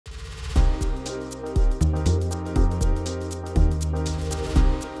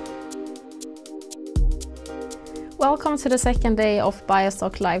Welcome to the second day of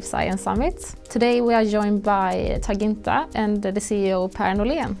BioStock Life Science Summit. Today we are joined by Targinta and the CEO Per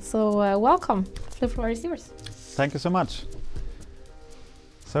Norlén. So welcome, the floor is yours. Thank you so much.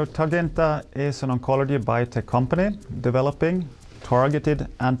 So Targinta is an oncology biotech company developing targeted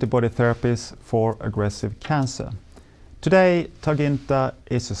antibody therapies for aggressive cancer. Today Targinta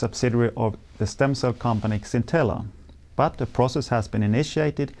is a subsidiary of the stem cell company Xintela, but the process has been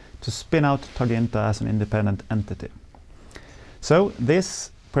initiated to spin out Targinta as an independent entity. So this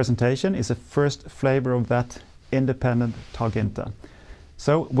presentation is a first flavor of that independent Targinta.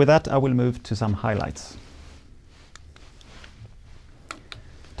 So with that I will move to some highlights.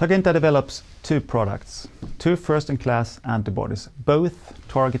 Targinta develops two products, two first-in-class antibodies, both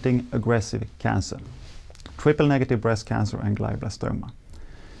targeting aggressive cancer, triple-negative breast cancer and glioblastoma.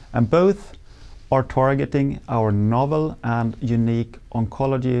 And both are targeting our novel and unique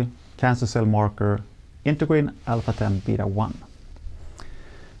oncology cancer cell marker, integrin alpha-10 beta-1.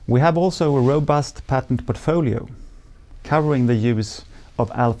 We have also a robust patent portfolio covering the use of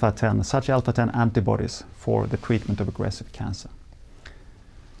alpha-10, such alpha-10 antibodies for the treatment of aggressive cancer.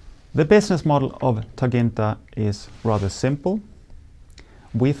 The business model of Targinta is rather simple.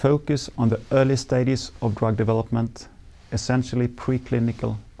 We focus on the early stages of drug development, essentially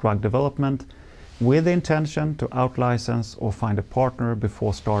preclinical drug development, with the intention to out-license or find a partner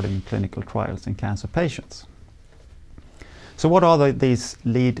before starting clinical trials in cancer patients. So what are these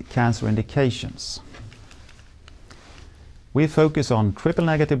lead cancer indications? We focus on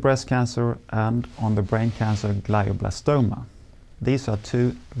triple-negative breast cancer and on the brain cancer glioblastoma. These are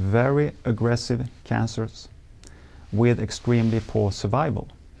two very aggressive cancers with extremely poor survival.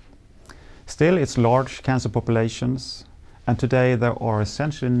 Still, it's large cancer populations, and today there are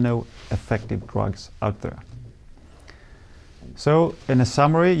essentially no effective drugs out there. So, in a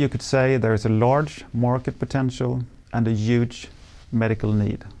summary, you could say there is a large market potential and a huge medical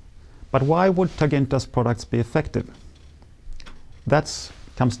need. But why would Targinta's products be effective? That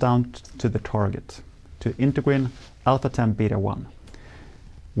comes down to the target, to integrin alpha-10 beta-1.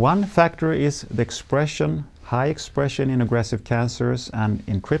 One factor is the expression, high expression in aggressive cancers and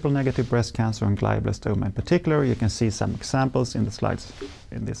in triple-negative breast cancer and glioblastoma in particular. You can see some examples in the slides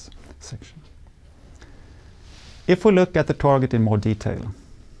in this section. If we look at the target in more detail,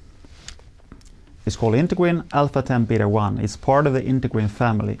 it's called integrin alpha-10 beta-1. It's part of the integrin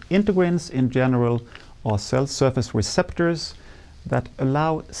family. Integrins in general are cell surface receptors that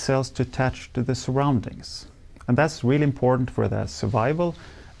allow cells to attach to the surroundings. And that's really important for their survival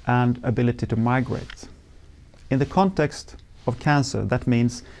and ability to migrate. In the context of cancer, that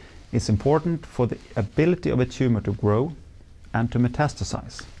means it's important for the ability of a tumor to grow and to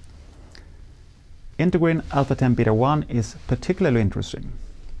metastasize. Integrin alpha-10 beta-1 is particularly interesting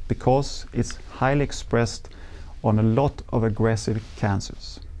because it's highly expressed on a lot of aggressive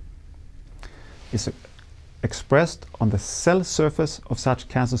cancers. It's expressed on the cell surface of such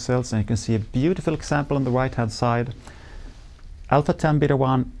cancer cells, and you can see a beautiful example on the right-hand side. Alpha-10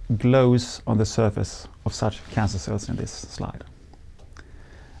 beta-1 glows on the surface of such cancer cells in this slide.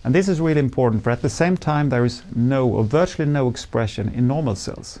 And this is really important, for at the same time there is no or virtually no expression in normal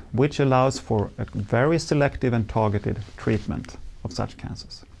cells, which allows for a very selective and targeted treatment of such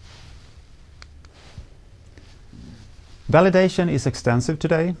cancers. Validation is extensive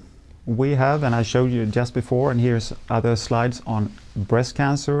today. We have, and I showed you just before, and here's other slides on breast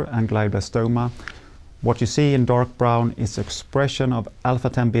cancer and glioblastoma. What you see in dark brown is expression of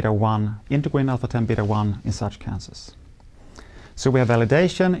alpha-10 beta-1, integrin alpha-10 beta-1 in such cancers. So we have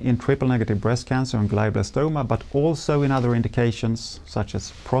validation in triple-negative breast cancer and glioblastoma, but also in other indications such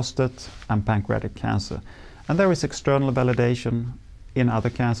as prostate and pancreatic cancer. And there is external validation in other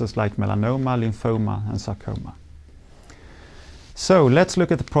cancers like melanoma, lymphoma and sarcoma. So let's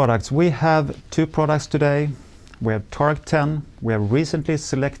look at the products. We have two products today. We have TARG10. We have recently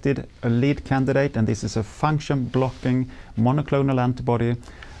selected a lead candidate, and this is a function-blocking monoclonal antibody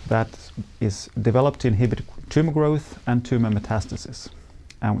that is developed to inhibit tumor growth and tumor metastasis.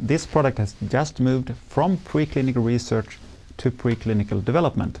 And this product has just moved from preclinical research to preclinical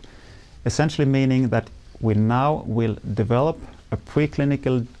development, essentially meaning that we now will develop a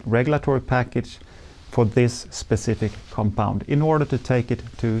preclinical regulatory package for this specific compound in order to take it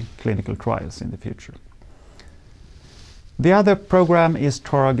to clinical trials in the future. The other program is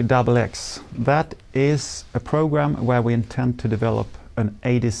TARGxx. That is a program where we intend to develop an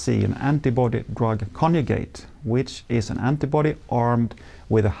ADC, an antibody drug conjugate, which is an antibody armed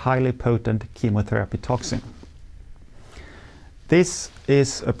with a highly potent chemotherapy toxin. This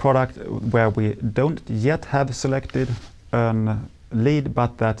is a product where we don't yet have selected an lead,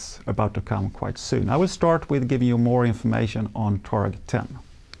 but that's about to come quite soon. I will start with giving you more information on TARG10.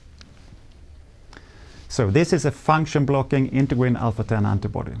 So this is a function-blocking integrin alpha-10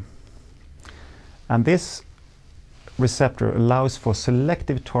 antibody. And this receptor allows for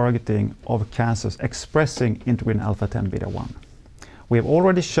selective targeting of cancers expressing integrin alpha-10 beta-1. We have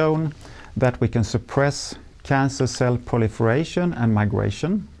already shown that we can suppress cancer cell proliferation and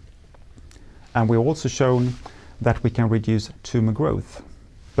migration. And we've also shown that we can reduce tumor growth,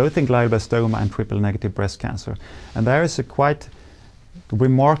 both in glioblastoma and triple-negative breast cancer. And there is a quite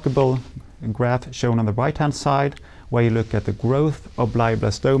remarkable graph shown on the right-hand side, where you look at the growth of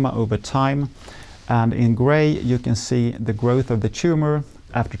glioblastoma over time. And in gray, you can see the growth of the tumor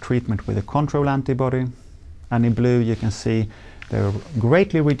after treatment with a control antibody. And in blue, you can see the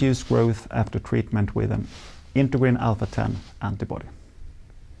greatly reduced growth after treatment with an integrin alpha-10 antibody.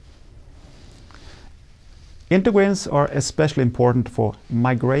 Integrins are especially important for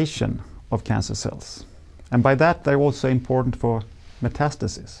migration of cancer cells. And by that, they're also important for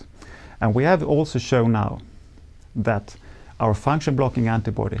metastasis. And we have also shown now that our function-blocking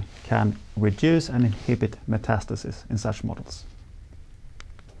antibody can reduce and inhibit metastasis in such models.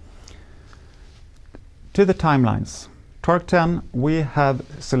 To the timelines. TARG10, we have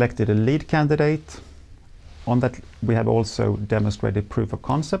selected a lead candidate. On that, we have also demonstrated proof of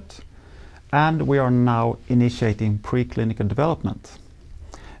concept. And we are now initiating preclinical development.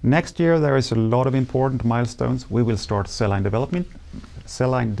 Next year, there is a lot of important milestones. We will start cell line development.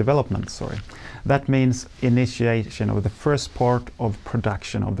 That means initiation of the first part of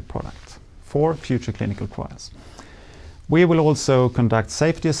production of the product for future clinical trials. We will also conduct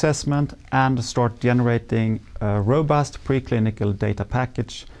safety assessment and start generating a robust preclinical data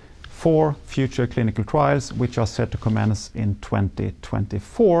package for future clinical trials, which are set to commence in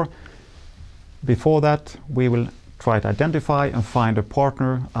 2024. Before that, we will try to identify and find a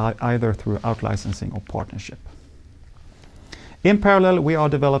partner either through out-licensing or partnership. In parallel, we are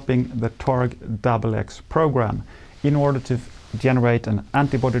developing the TARGxx program in order to generate an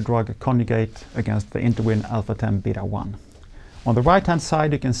antibody-drug conjugate against the integrin alpha-10 beta-1. On the right-hand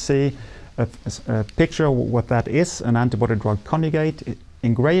side, you can see a picture of what that is, an antibody-drug conjugate.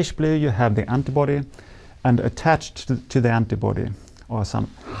 In grayish blue, you have the antibody, and attached to the antibody are some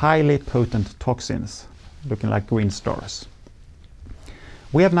highly potent toxins, looking like green stars.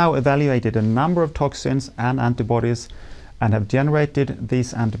 We have now evaluated a number of toxins and antibodies and have generated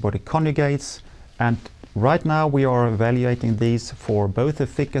these antibody conjugates, and right now we are evaluating these for both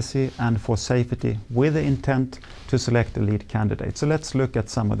efficacy and for safety with the intent to select a lead candidate. So let's look at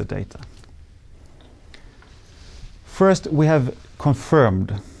some of the data. First, we have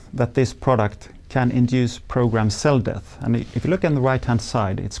confirmed that this product can induce programmed cell death. And if you look on the right-hand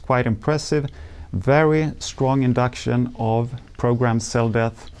side, it's quite impressive. Very strong induction of programmed cell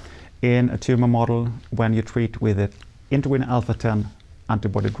death in a tumor model when you treat with an integrin alpha-10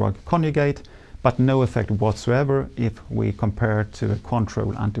 antibody-drug conjugate, but no effect whatsoever if we compare to a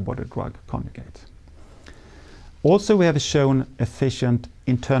control antibody-drug conjugate. Also, we have shown efficient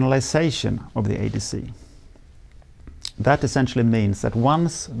internalization of the ADC. That essentially means that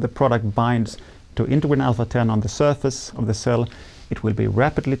once the product binds to integrin alpha-10 on the surface of the cell, it will be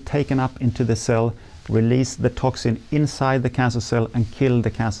rapidly taken up into the cell, release the toxin inside the cancer cell, and kill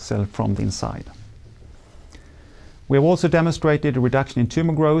the cancer cell from the inside. We have also demonstrated a reduction in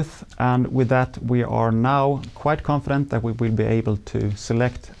tumor growth, and with that we are now quite confident that we will be able to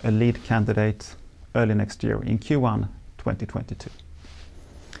select a lead candidate early next year in Q1 2022.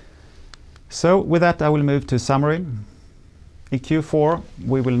 So with that, I will move to summary. In Q4,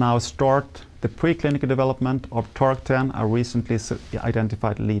 we will now start the preclinical development of TARG10, our recently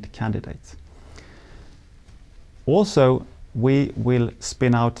identified lead candidate. Also, we will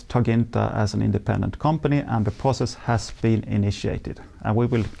spin out Targinta as an independent company, and the process has been initiated. And we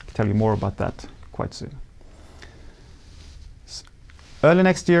will tell you more about that quite soon. Early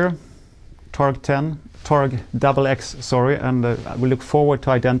next year, TARGxx, and we look forward to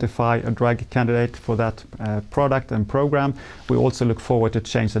identify a drug candidate for that product and program. We also look forward to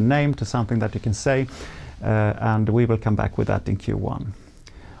change the name to something that you can say, and we will come back with that in Q1.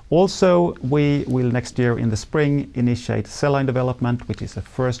 Also, we will next year in the spring initiate cell line development, which is the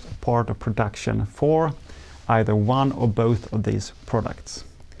first part of production for either one or both of these products.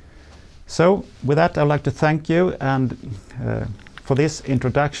 So with that, I'd like to thank you and for this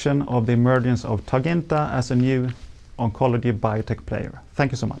introduction of the emergence of Targinta as a new oncology biotech player.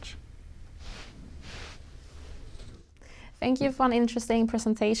 Thank you so much. Thank you for an interesting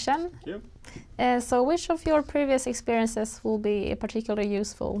presentation. Thank you. So which of your previous experiences will be particularly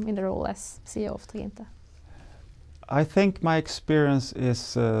useful in the role as CEO of Targinta? I think my experience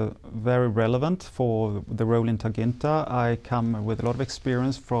is very relevant for the role in Targinta. I come with a lot of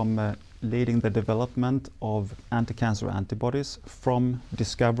experience from leading the development of anti-cancer antibodies from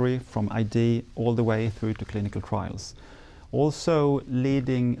discovery, from ID, all the way through to clinical trials. Also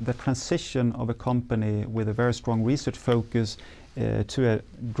leading the transition of a company with a very strong research focus to a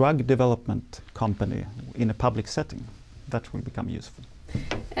drug development company in a public setting. That will become useful.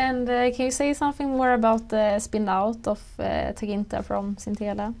 And can you say something more about the spin-out of Targinta from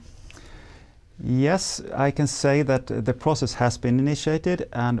Xintela? Yes, I can say that the process has been initiated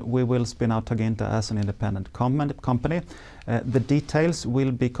and we will spin out Targinta as an independent company. The details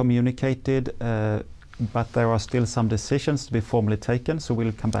will be communicated, but there are still some decisions to be formally taken, so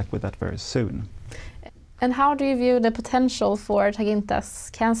we'll come back with that very soon. And how do you view the potential for Targinta's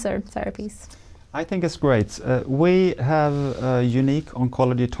cancer therapies? I think it's great. We have a unique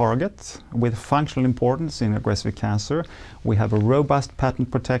oncology target with functional importance in aggressive cancer. We have a robust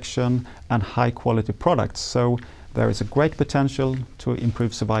patent protection and high quality products. So there is a great potential to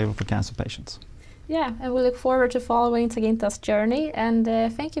improve survival for cancer patients. Yeah, and we look forward to following Targinta's journey. And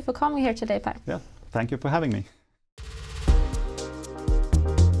thank you for coming here today, Per. Yeah, thank you for having me.